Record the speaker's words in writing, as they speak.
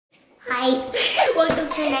Hi, welcome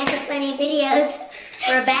to Nice and Funny Videos.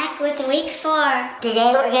 We're back with week 4.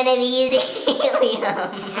 Today we're gonna be using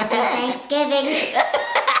Helium. Happy Thanksgiving.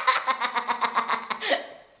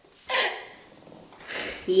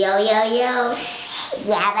 Yo, yo, yo.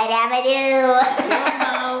 Yabba dabba doo.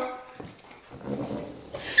 Yo.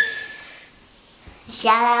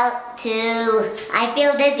 Shout out to I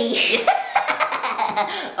Feel Dizzy.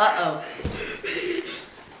 Uh-oh.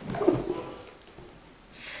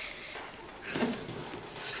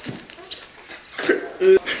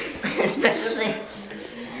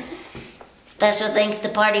 Special thanks to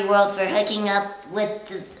Party World for hooking us up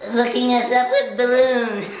with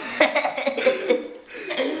balloons.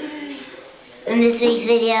 In this week's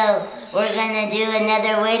video, we're gonna do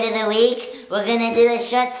another word of the week. We're gonna do a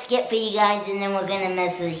short skit for you guys, and then we're gonna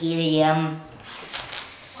mess with Helium.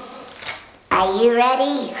 Are you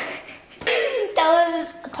ready? That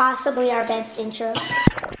was possibly our best intro.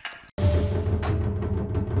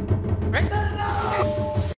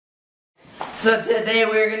 So today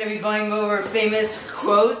we're going to be going over famous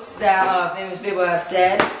quotes that famous people have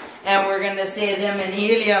said, and we're going to say them in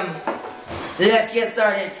Helium. Let's get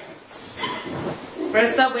started.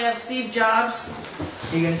 First up, we have Steve Jobs.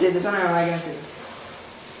 Are you going to say this one, or am I going to say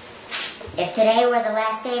this? If today were the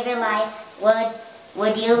last day of your life,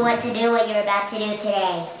 would you want to do what you're about to do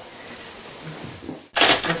today?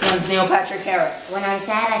 This one's Neil Patrick Harris. When I'm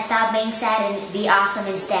sad, I stop being sad and be awesome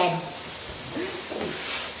instead.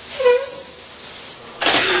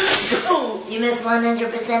 You miss 100%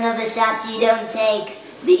 of the shots you don't take.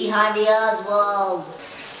 Be Harvey Oswald.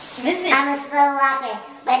 I'm a slow walker,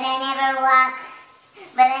 but I never walk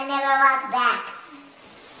back.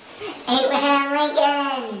 Abraham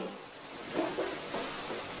Lincoln.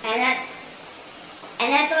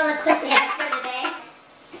 And that's all the quotes I have for today.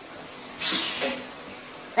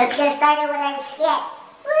 Let's get started with our skit.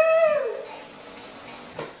 Woo!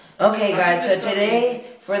 Okay guys, so today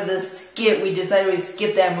for the skit we decided we'd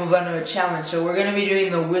skip that and move on to a challenge. So we're going to be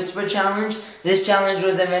doing the whisper challenge. This challenge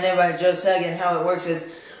was invented by Joe Sugg, and how it works is,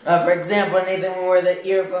 for example, Nathan will wear the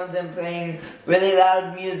earphones and playing really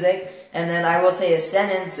loud music, and then I will say a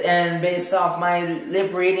sentence, and based off my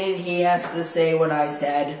lip reading, he has to say what I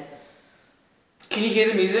said. Can you hear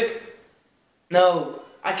the music? No.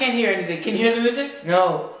 I can't hear anything. Can you hear the music?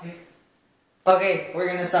 No. Okay, we're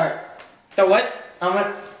going to start. The what? I'm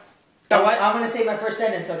gonna say my first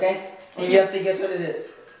sentence, okay? And you have to guess what it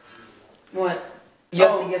is. What? You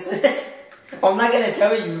have to guess what it is. I'm not gonna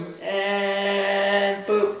tell you. And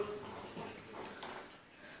boop.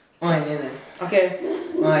 Alright, then. Okay.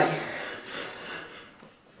 Alright.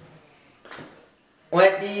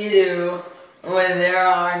 What do you do when there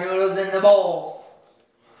are noodles in the bowl?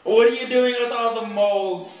 What are you doing with all the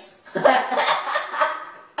moles?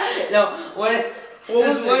 No, what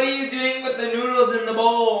are you doing with the noodles in the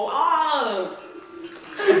bowl? Oh!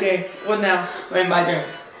 Okay, what now? Wait, my turn.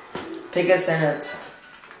 Pick a sentence.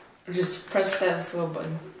 Just press that little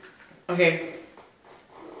button. Okay.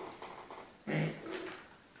 Right.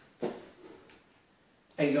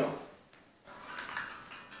 There you go.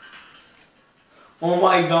 Oh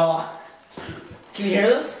my god. Can you hear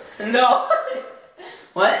this? No.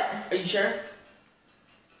 What? Are you sure?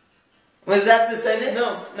 Was that the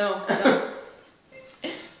sentence? No.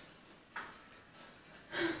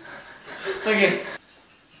 Okay.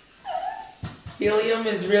 Helium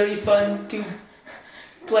is really fun to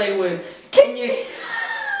play with. Can you...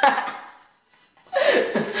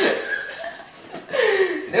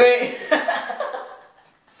 Wait.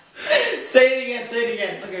 Say it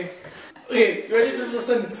again. Okay, ready? This is a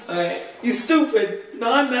sentence. Alright. You stupid.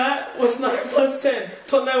 9 what's 9 plus 10?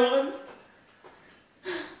 21?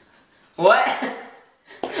 What?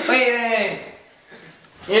 Wait.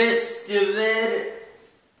 You're stupid.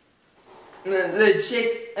 The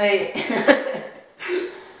chick... Wait.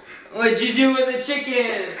 What'd you do with the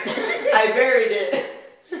chicken? I buried it.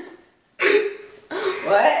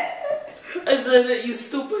 What? I said that you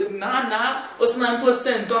stupid. Nah. What's 9 plus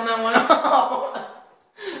 10? 21? Oh.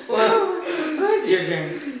 Well, it's your turn.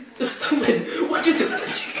 Stupid. What'd you do with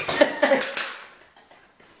the chicken?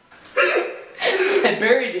 I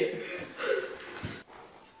buried it.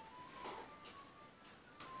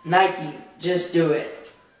 Nike, just do it.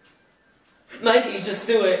 Nike, just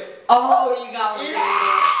do it. Oh, you got one.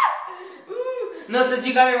 Yeah. No, since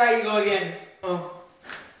you got it right, you go again. Oh.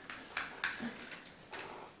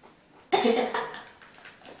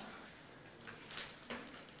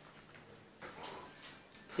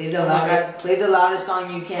 Play the loudest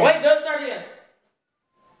song you can. Wait, don't start again.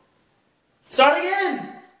 Start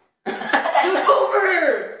again. Do it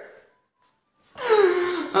over.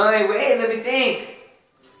 Oh, wait, let me think.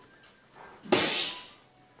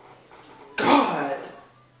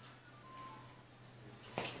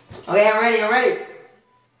 Okay, I'm ready, I'm ready.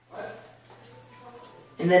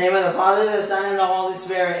 In the name of the Father, the Son, and the Holy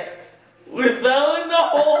Spirit. We fell in the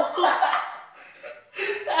hole,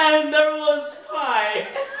 and there was pie.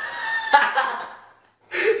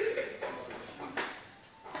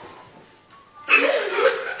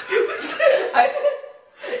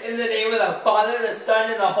 In the name of the Father, the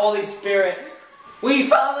Son, and the Holy Spirit. We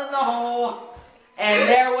fell in the hole, and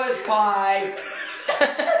there was pie.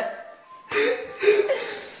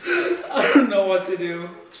 I don't know what to do.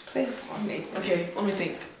 Please, on me. Okay, let me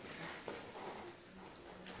think.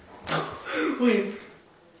 Wait.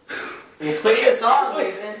 We'll play the song,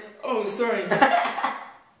 Nathan. Oh, sorry.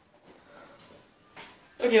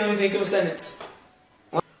 Okay, let me think of a sentence.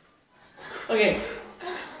 Okay.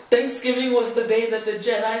 Thanksgiving was the day that the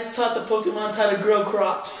Jedis taught the Pokemons how to grow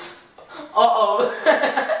crops. Uh-oh.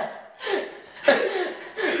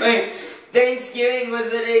 Wait, Thanksgiving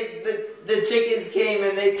was the day the chickens came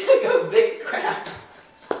and they took a big crap.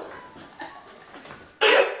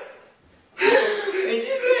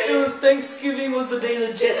 It was Thanksgiving was the day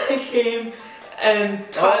the Jedi came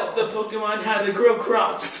and taught the Pokemon how to grow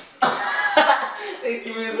crops.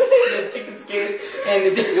 Thanksgiving was the day the chickens came and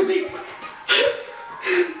they took a big crap.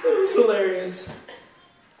 That was hilarious.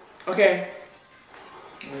 Okay.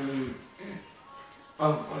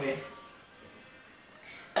 Oh, okay.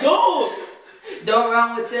 Go! Don't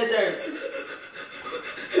run with scissors.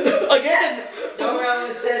 Again! Don't run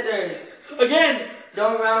with scissors. Again!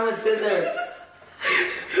 Don't run with scissors.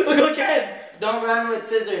 Again! Don't run with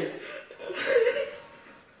scissors.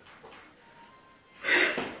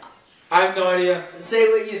 I have no idea. Say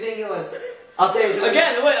what you think it was. I'll say it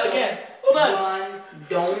Again, wait, again. Hold on.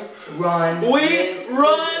 Don't run. We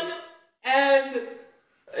run and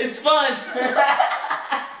it's fun.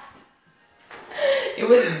 It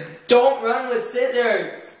was don't run with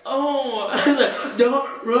scissors. Oh, I was like, don't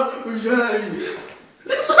run with scissors.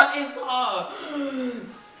 That's what I saw.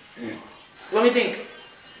 Let me think.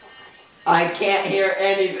 I can't hear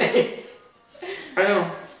anything. I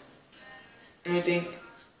know. Let me think.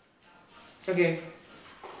 Okay.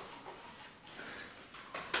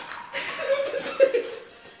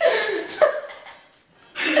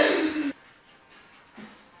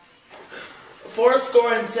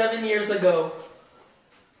 Fourscore and 7 years ago.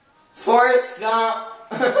 Forrest Gump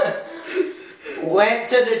went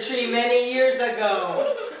to the tree many years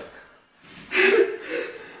ago. It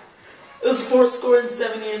was fourscore and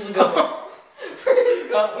 7 years ago. Forrest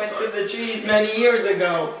Gump went to the trees many years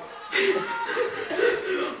ago.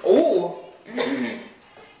 Oh.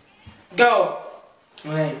 Go.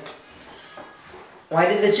 Wait. Why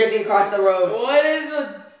did the chicken cross the road? What is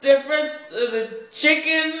the difference of the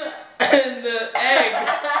chicken and the egg?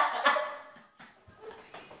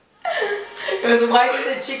 Because why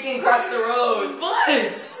did the chicken cross the road? But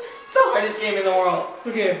It's the hardest game in the world.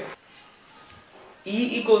 okay.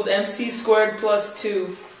 E equals MC squared plus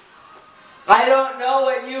 2. I don't know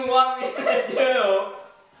what you want me to do.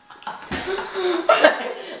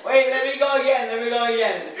 Wait, let me go again. Let me go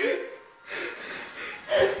again.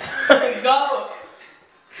 Go.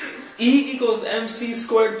 E equals MC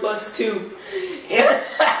squared plus 2.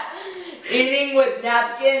 Eating with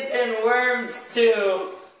napkins and worms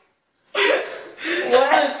too.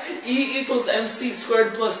 What? E equals MC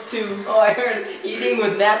squared plus 2. Oh, I heard eating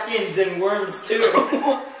with napkins and worms too.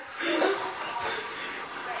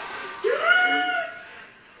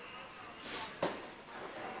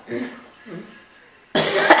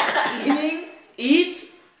 Eating, eat,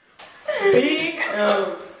 being,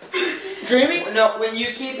 dreaming. No, when you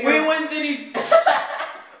keep your Wait, when did he?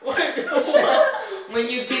 What? when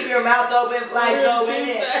you keep your mouth open, flies go in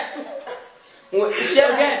it. Shut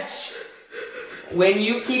up. Again. When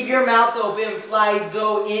you keep your mouth open, flies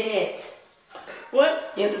go in it.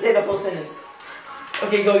 What? You have to say the full sentence.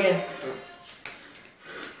 Okay, go again.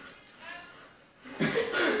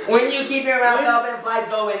 When you keep your mouth open, flies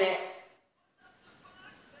go in it.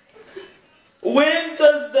 When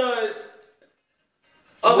does the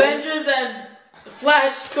Avengers and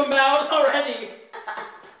Flash come out already?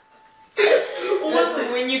 What was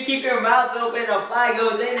it? When you keep your mouth open, a fly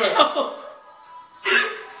goes in it.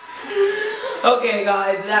 Okay,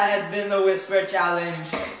 guys, that has been the Whisper Challenge.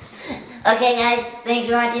 Okay guys, thanks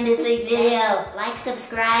for watching this week's video. Like,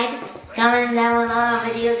 subscribe. Comment down below on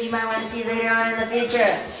videos you might want to see later on in the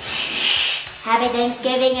future. Happy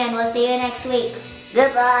Thanksgiving, and we'll see you next week.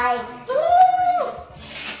 Goodbye.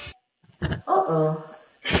 Uh-oh.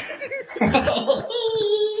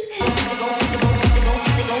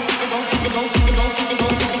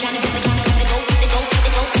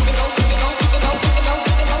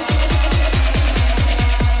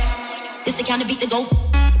 This the kind of beat to go.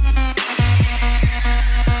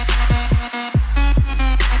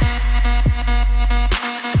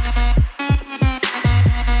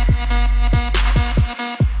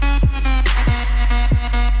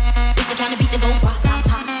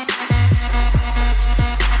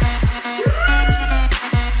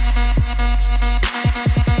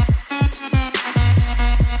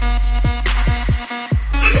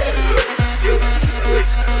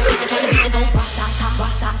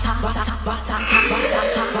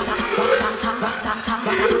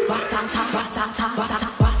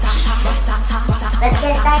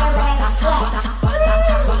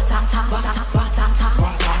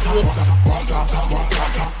 Let's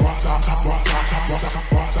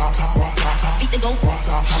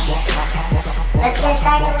get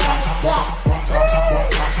started with our skit.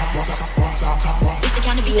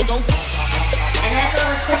 And that's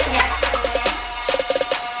all the quick